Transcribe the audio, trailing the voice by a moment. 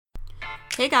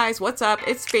Hey guys, what's up?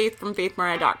 It's Faith from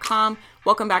faithmariah.com.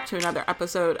 Welcome back to another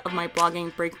episode of my Blogging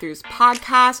Breakthroughs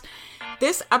podcast.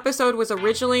 This episode was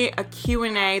originally a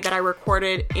Q&A that I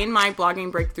recorded in my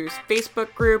Blogging Breakthroughs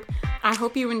Facebook group. I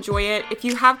hope you enjoy it. If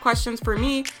you have questions for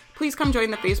me, please come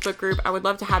join the Facebook group. I would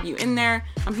love to have you in there.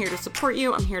 I'm here to support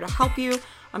you. I'm here to help you.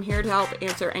 I'm here to help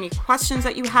answer any questions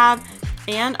that you have.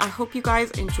 And I hope you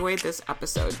guys enjoyed this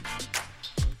episode.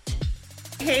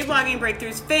 Hey, Blogging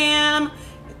Breakthroughs fam.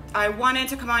 I wanted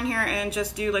to come on here and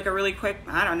just do like a really quick,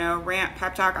 rant,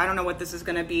 pep talk. I don't know what this is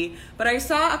going to be, but I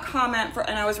saw a comment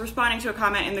and I was responding to a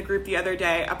comment in the group the other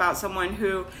day about someone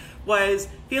who was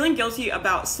feeling guilty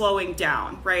about slowing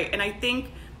down, right? And I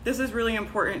think this is really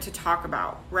important to talk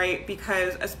about, right?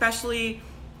 Because especially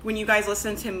when you guys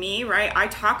listen to me, right? I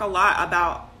talk a lot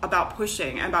about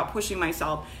pushing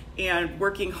myself and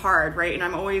working hard, right? And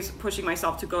I'm always pushing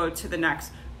myself to go to the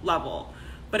next level.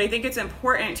 But I think it's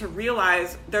important to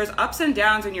realize there's ups and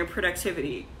downs in your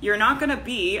productivity. You're not going to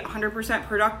be 100%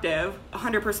 productive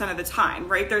 100% of the time,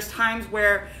 right? There's times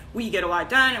where we get a lot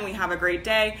done and we have a great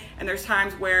day. And there's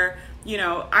times where,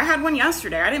 I had one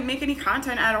yesterday. I didn't make any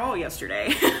content at all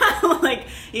yesterday.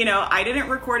 I didn't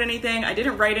record anything. I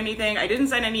didn't write anything. I didn't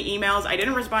send any emails. I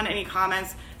didn't respond to any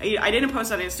comments. I didn't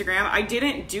post on Instagram. I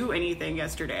didn't do anything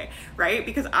yesterday, right?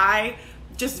 Because I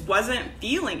just wasn't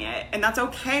feeling it. And that's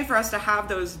okay for us to have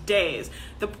those days.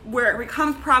 Where it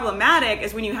becomes problematic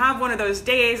is when you have one of those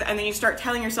days and then you start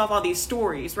telling yourself all these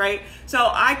stories, right?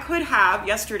 So I could have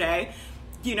yesterday,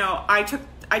 I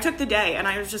took the day and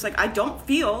I was just like, I don't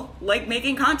feel like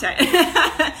making content.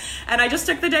 And I just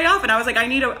took the day off and I was like, I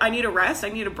need a rest. I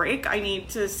need a break. I need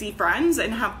to see friends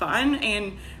and have fun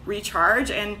and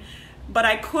recharge. But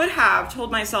I could have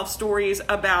told myself stories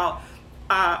about,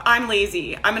 I'm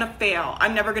lazy, I'm gonna fail,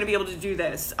 I'm never gonna be able to do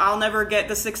this, I'll never get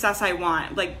the success I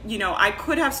want. I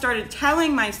could have started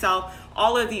telling myself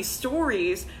all of these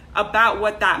stories about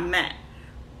what that meant.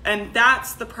 And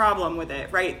that's the problem with it,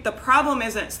 right? The problem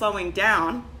isn't slowing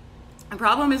down. The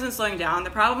problem is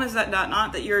that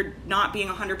not that you're not being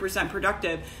 100%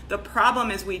 productive. The problem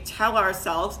is we tell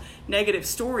ourselves negative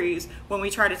stories when we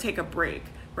try to take a break,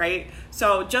 right?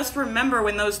 So just remember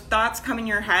when those thoughts come in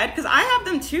your head, because I have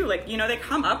them too, they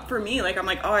come up for me, I'm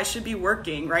like, oh, I should be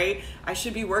working, right? I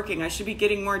should be working, I should be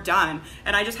getting more done.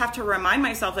 And I just have to remind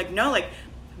myself,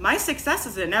 my success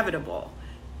is inevitable.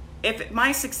 If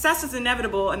my success is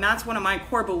inevitable, and that's one of my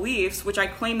core beliefs, which I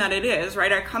claim that it is,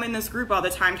 right? I come in this group all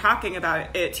the time talking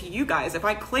about it to you guys. If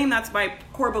I claim that's my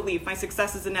core belief, my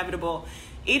success is inevitable,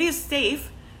 it is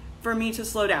safe for me to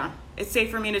slow down. It's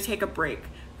safe for me to take a break,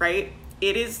 right?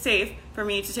 It is safe for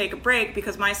me to take a break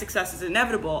because my success is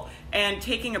inevitable. And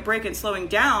taking a break and slowing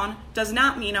down does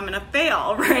not mean I'm going to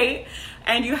fail, right?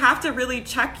 And you have to really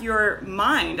check your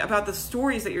mind about the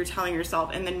stories that you're telling yourself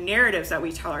and the narratives that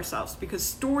we tell ourselves, because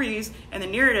stories and the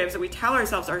narratives that we tell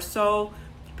ourselves are so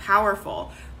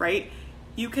powerful, right?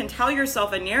 You can tell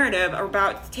yourself a narrative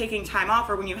about taking time off,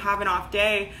 or when you have an off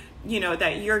day,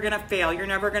 that you're going to fail, you're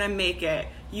never going to make it,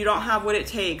 you don't have what it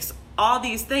takes, all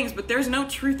these things, but there's no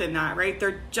truth in that, right?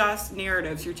 They're just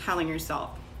narratives you're telling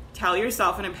yourself. Tell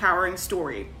yourself an empowering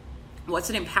story. What's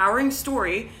an empowering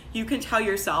story you can tell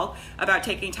yourself about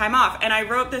taking time off? And I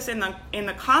wrote this in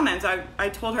the comments. I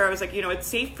told her, I was like, it's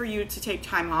safe for you to take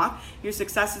time off. Your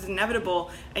success is inevitable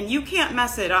and you can't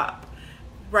mess it up,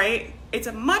 right? It's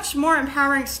a much more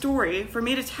empowering story for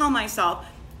me to tell myself,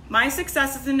 my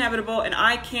success is inevitable and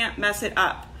I can't mess it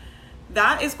up.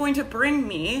 That is going to bring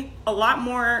me a lot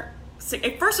more.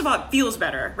 First of all, it feels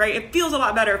better, right? It feels a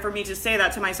lot better for me to say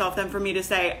that to myself than for me to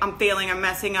say, I'm failing, I'm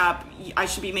messing up, I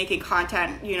should be making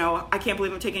content, I can't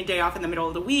believe I'm taking a day off in the middle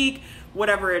of the week,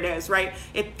 whatever it is, right?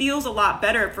 It feels a lot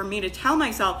better for me to tell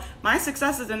myself, my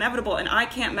success is inevitable and I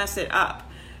can't mess it up,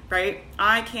 right?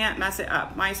 I can't mess it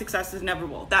up. My success is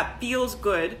inevitable. That feels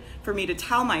good for me to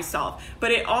tell myself.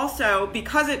 But it also,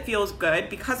 because it feels good,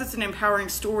 because it's an empowering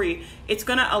story, it's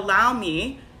going to allow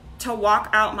me to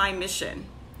walk out my mission.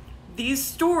 These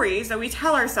stories that we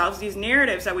tell ourselves, these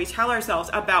narratives that we tell ourselves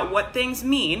about what things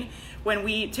mean when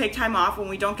we take time off, when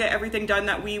we don't get everything done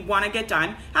that we want to get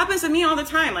done, happens to me all the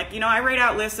time. I write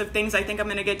out lists of things I think I'm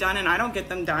going to get done and I don't get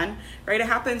them done, right? It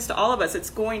happens to all of us. It's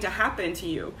going to happen to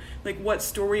you. What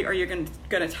story are you going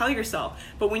to tell yourself?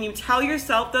 But when you tell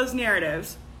yourself those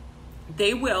narratives,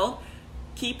 they will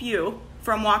keep you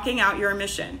from walking out your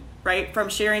mission, right? From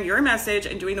sharing your message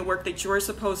and doing the work that you're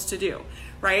supposed to do,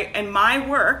 right? And my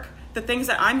work, the things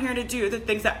that I'm here to do, the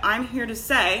things that I'm here to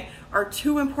say are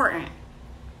too important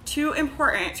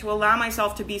to allow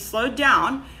myself to be slowed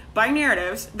down by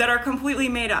narratives that are completely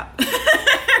made up,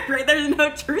 right? There's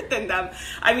no truth in them.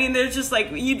 I mean, there's just like,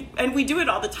 and we do it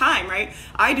all the time, right?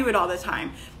 I do it all the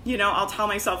time. I'll tell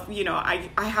myself, I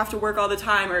have to work all the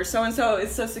time, or so-and-so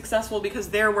is so successful because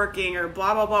they're working, or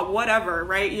blah, blah, blah, whatever,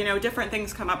 right? Different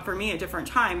things come up for me at different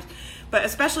times. But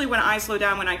especially when I slow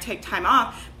down, when I take time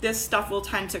off, this stuff will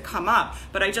tend to come up.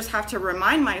 But I just have to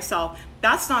remind myself,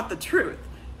 that's not the truth,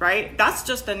 right? That's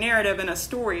just a narrative and a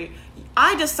story.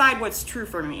 I decide what's true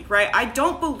for me, right? I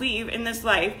don't believe in this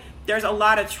life there's a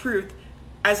lot of truth,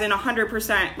 as in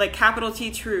 100%, like capital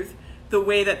T truth, the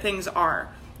way that things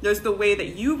are. There's the way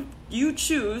that you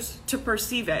choose to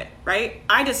perceive it, right?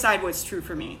 I decide what's true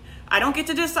for me. I don't get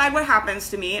to decide what happens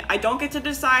to me. I don't get to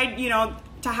decide,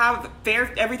 to have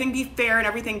everything be fair and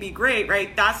everything be great,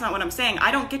 right? That's not what I'm saying.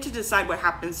 I don't get to decide what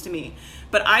happens to me,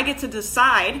 but I get to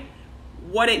decide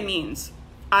what it means.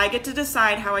 I get to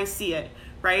decide how I see it,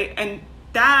 right? And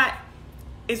that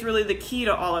is really the key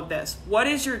to all of this. What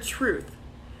is your truth?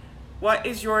 What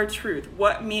is your truth?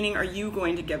 What meaning are you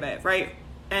going to give it, right?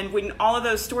 And when all of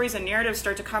those stories and narratives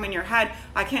start to come in your head,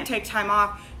 I can't take time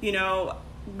off,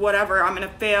 whatever, I'm going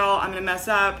to fail, I'm going to mess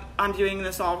up, I'm doing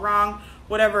this all wrong,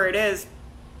 whatever it is.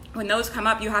 When those come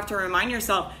up, you have to remind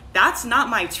yourself, that's not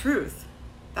my truth.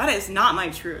 That is not my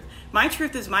truth. My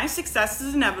truth is my success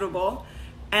is inevitable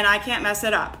and I can't mess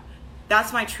it up.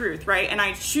 That's my truth, right? And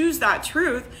I choose that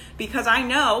truth because I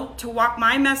know to walk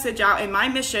my message out and my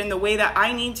mission the way that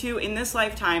I need to in this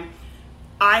lifetime,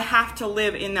 I have to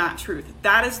live in that truth.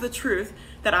 That is the truth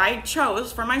that I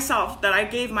chose for myself, that I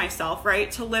gave myself,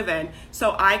 right, to live in,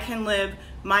 so I can live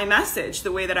my message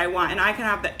the way that I want, and I can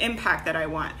have the impact that I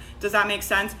want. Does that make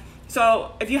sense?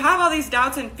 So if you have all these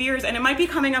doubts and fears, and it might be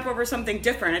coming up over something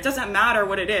different, it doesn't matter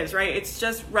what it is, right? It's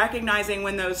just recognizing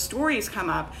when those stories come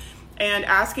up and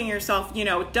asking yourself,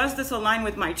 does this align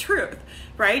with my truth,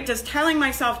 right? Does telling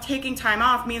myself taking time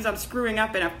off means I'm screwing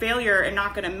up and a failure and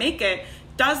not going to make it?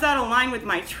 Does that align with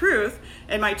my truth?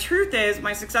 And my truth is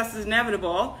my success is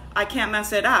inevitable. I can't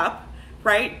mess it up,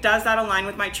 right? Does that align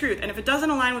with my truth? And if it doesn't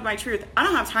align with my truth, I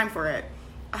don't have time for it.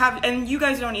 And you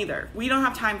guys don't either. We don't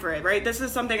have time for it, right? This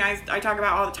is something I talk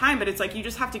about all the time, but it's like you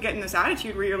just have to get in this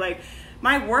attitude where you're like,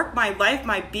 my work, my life,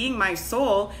 my being, my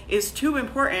soul is too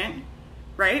important,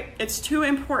 right? It's too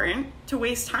important to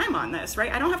waste time on this,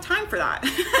 right? I don't have time for that.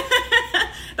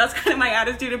 That's kind of my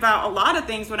attitude about a lot of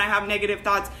things when I have negative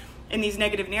thoughts and these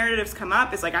negative narratives come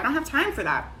up. It's like, I don't have time for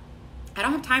that. I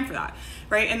don't have time for that,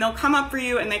 right? And they'll come up for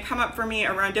you, and they come up for me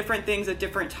around different things at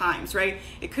different times, right?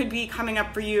 It could be coming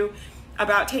up for you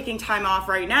about taking time off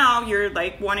right now. You're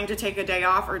like wanting to take a day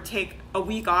off or take a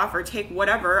week off or take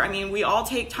whatever. I mean, we all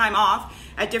take time off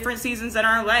at different seasons in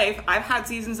our life. I've had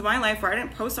seasons of my life where I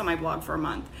didn't post on my blog for a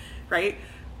month, right?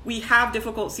 We have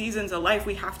difficult seasons of life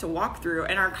we have to walk through,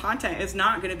 and our content is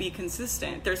not going to be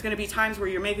consistent. There's going to be times where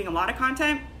you're making a lot of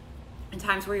content and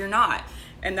times where you're not.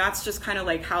 And that's just kind of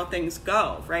like how things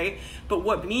go, right? But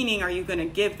what meaning are you going to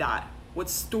give that? What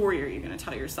story are you going to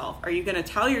tell yourself? Are you going to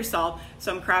tell yourself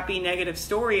some crappy negative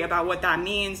story about what that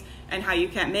means and how you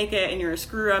can't make it and you're a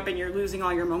screw up and you're losing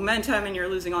all your momentum and you're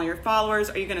losing all your followers?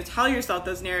 Are you going to tell yourself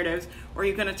those narratives, or are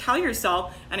you going to tell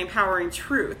yourself an empowering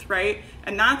truth, right?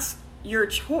 And that's your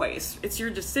choice. It's your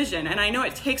decision. And I know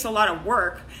it takes a lot of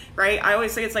work, right? I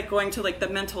always say it's like going to like the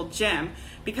mental gym,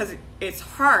 because it's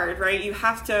hard, right? You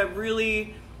have to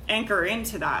really anchor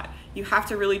into that. You have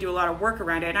to really do a lot of work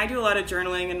around it. And I do a lot of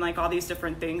journaling and like all these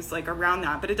different things like around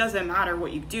that, but it doesn't matter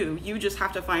what you do. You just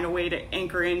have to find a way to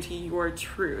anchor into your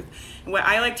truth. And what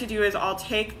I like to do is I'll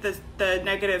take the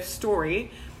negative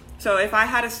story. So if I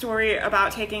had a story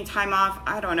about taking time off,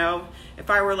 I don't know, if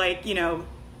I were like,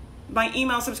 my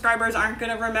email subscribers aren't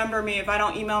going to remember me if I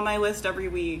don't email my list every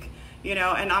week, and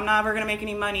I'm never going to make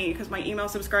any money because my email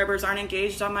subscribers aren't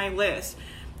engaged on my list.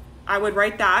 I would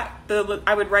write that.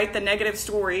 I would write the negative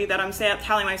story that I'm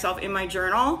telling myself in my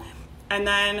journal. And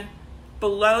then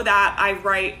below that, I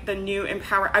write the new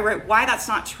empower. I write why that's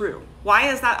not true.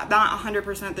 Why is that not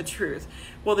 100% the truth?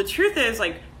 Well, the truth is,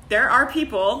 like, there are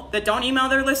people that don't email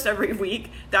their list every week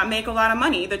that make a lot of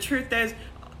money. The truth is,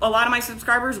 a lot of my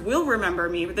subscribers will remember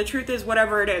me, but the truth is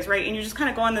whatever it is, right? And you just kind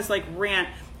of go on this like rant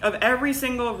of every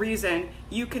single reason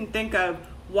you can think of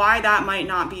why that might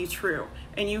not be true.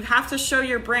 And you have to show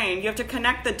your brain, you have to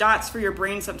connect the dots for your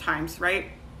brain sometimes, right?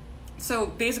 So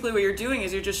basically what you're doing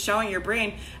is you're just showing your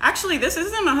brain, actually, this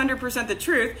isn't 100% the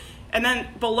truth. And then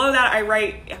below that, I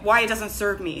write why it doesn't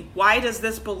serve me. Why does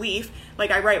this belief,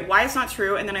 like I write why it's not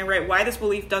true, and then I write why this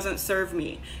belief doesn't serve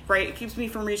me, right? It keeps me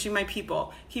from reaching my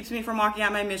people, keeps me from walking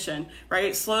out my mission, right?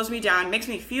 It slows me down, makes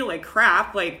me feel like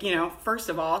crap, like, first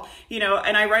of all,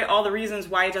 and I write all the reasons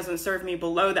why it doesn't serve me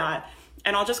below that.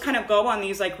 And I'll just kind of go on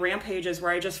these like rampages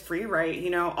where I just free write,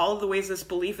 you know, all of the ways this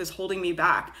belief is holding me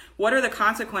back. What are the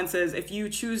consequences if you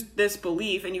choose this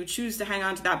belief and you choose to hang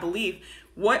on to that belief?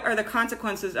 What are the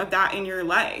consequences of that in your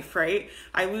life, right?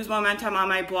 I lose momentum on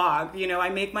my blog. You know, I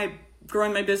make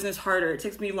growing my business harder. It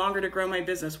takes me longer to grow my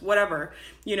business, whatever.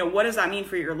 You know, what does that mean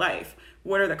for your life?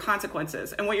 What are the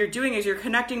consequences? And what you're doing is you're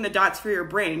connecting the dots for your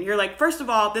brain. You're like, first of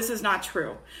all, this is not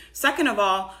true. Second of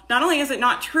all, not only is it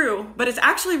not true, but it's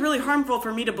actually really harmful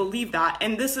for me to believe that.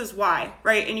 And this is why,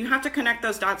 right? And you have to connect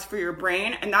those dots for your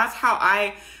brain. And that's how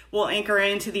I will anchor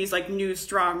into these like new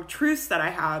strong truths that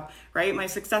I have, right? My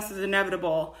success is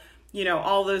inevitable. You know,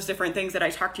 all those different things that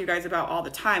I talk to you guys about all the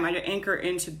time. I anchor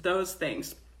into those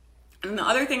things. And the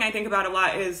other thing I think about a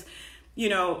lot is, you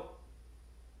know,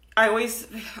 I always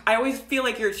feel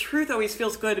like your truth always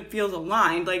feels good. It feels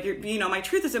aligned. Like, you know, my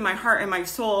truth is in my heart and my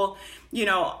soul, you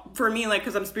know, for me, like,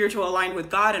 cause I'm spiritual aligned with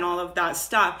God and all of that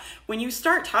stuff. When you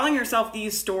start telling yourself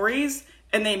these stories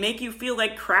and they make you feel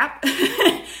like crap,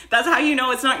 that's how you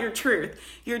know it's not your truth.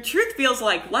 Your truth feels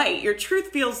like light. Your truth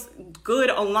feels good,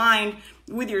 aligned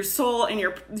with your soul and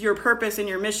your purpose and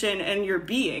your mission and your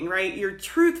being, right? Your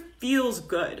truth feels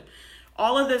good.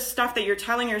 All of this stuff that you're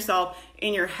telling yourself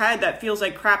in your head that feels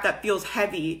like crap, that feels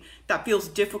heavy, that feels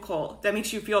difficult, that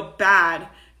makes you feel bad,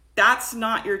 that's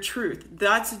not your truth.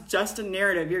 That's just a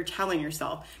narrative you're telling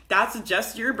yourself. That's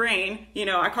just your brain. You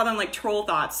know, I call them like troll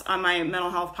thoughts on my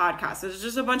mental health podcast. It's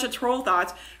just a bunch of troll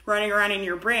thoughts running around in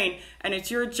your brain. And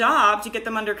it's your job to get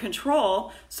them under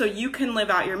control so you can live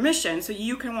out your mission, so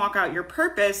you can walk out your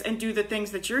purpose and do the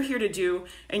things that you're here to do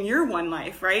in your one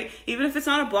life, right? Even if it's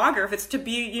not a blogger, if it's to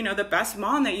be, you know, the best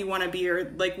mom that you want to be,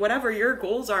 or like whatever your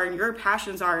goals are and your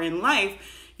passions are in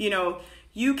life, you know,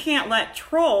 you can't let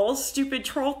trolls, stupid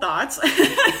troll thoughts,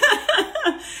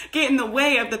 get in the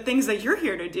way of the things that you're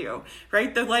here to do,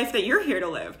 right? The life that you're here to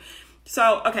live.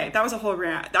 So, okay, that was a whole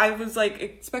rant. I was like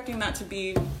expecting that to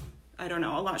be, I don't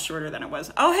know, a lot shorter than it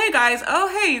was. Oh, hey guys. Oh,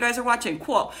 hey, you guys are watching.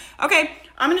 Cool. Okay,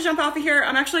 I'm going to jump off of here.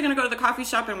 I'm actually going to go to the coffee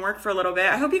shop and work for a little bit.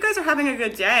 I hope you guys are having a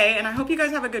good day, and I hope you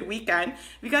guys have a good weekend.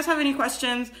 If you guys have any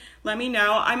questions, let me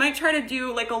know. I might try to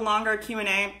do like a longer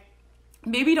Q&A.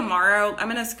 Maybe tomorrow.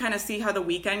 I'm going to kind of see how the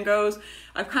weekend goes.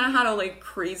 I've kind of had a like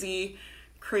crazy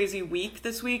week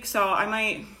this week. So I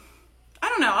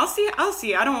don't know. I'll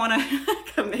see. I don't want to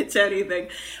commit to anything,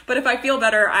 but if I feel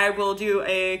better, I will do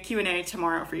a Q&A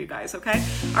tomorrow for you guys. Okay.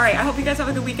 All right. I hope you guys have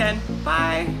a good weekend.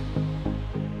 Bye.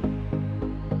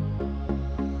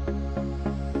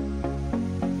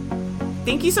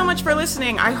 Thank you so much for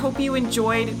listening. I hope you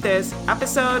enjoyed this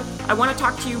episode. I want to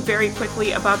talk to you very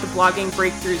quickly about the Blogging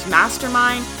Breakthroughs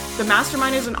Mastermind. The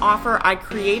Mastermind is an offer I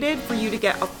created for you to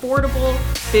get affordable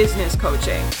business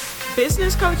coaching.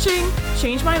 Business coaching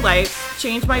changed my life,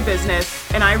 changed my business,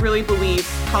 and I really believe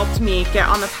helped me get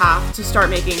on the path to start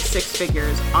making 6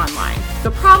 figures online.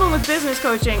 The problem with business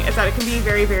coaching is that it can be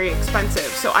very, very expensive.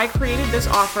 So I created this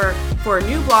offer for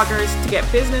new bloggers to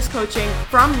get business coaching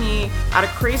from me at a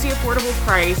crazy affordable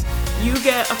price. You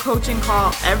get a coaching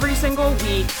call every single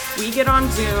week. We get on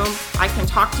Zoom. I can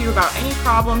talk to you about any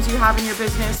problems you have in your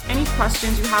business, any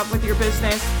questions you have with your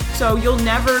business. So you'll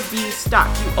never be stuck.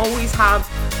 You always have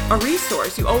a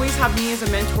resource. You always have me as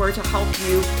a mentor to help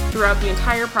you throughout the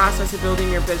entire process of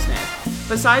building your business.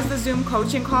 Besides the Zoom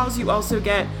coaching calls, you also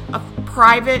get a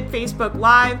private Facebook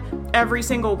Live every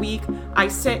single week. I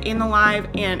sit in the live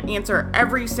and answer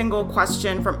every single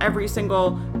question from every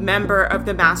single member of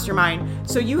the mastermind.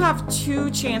 So you have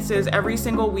 2 chances every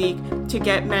single week to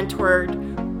get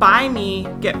mentored by me,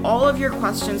 get all of your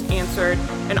questions answered.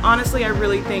 And honestly, I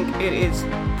really think it is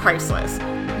priceless.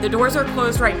 The doors are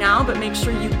closed right now, but make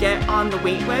sure you get on the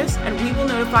wait list and we will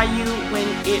notify you when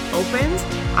it opens.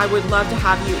 I would love to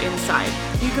have you inside.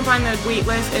 You can find the wait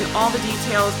list and all the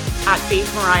details at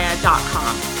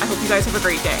faithmariah.com. I hope you guys have a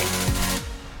great day.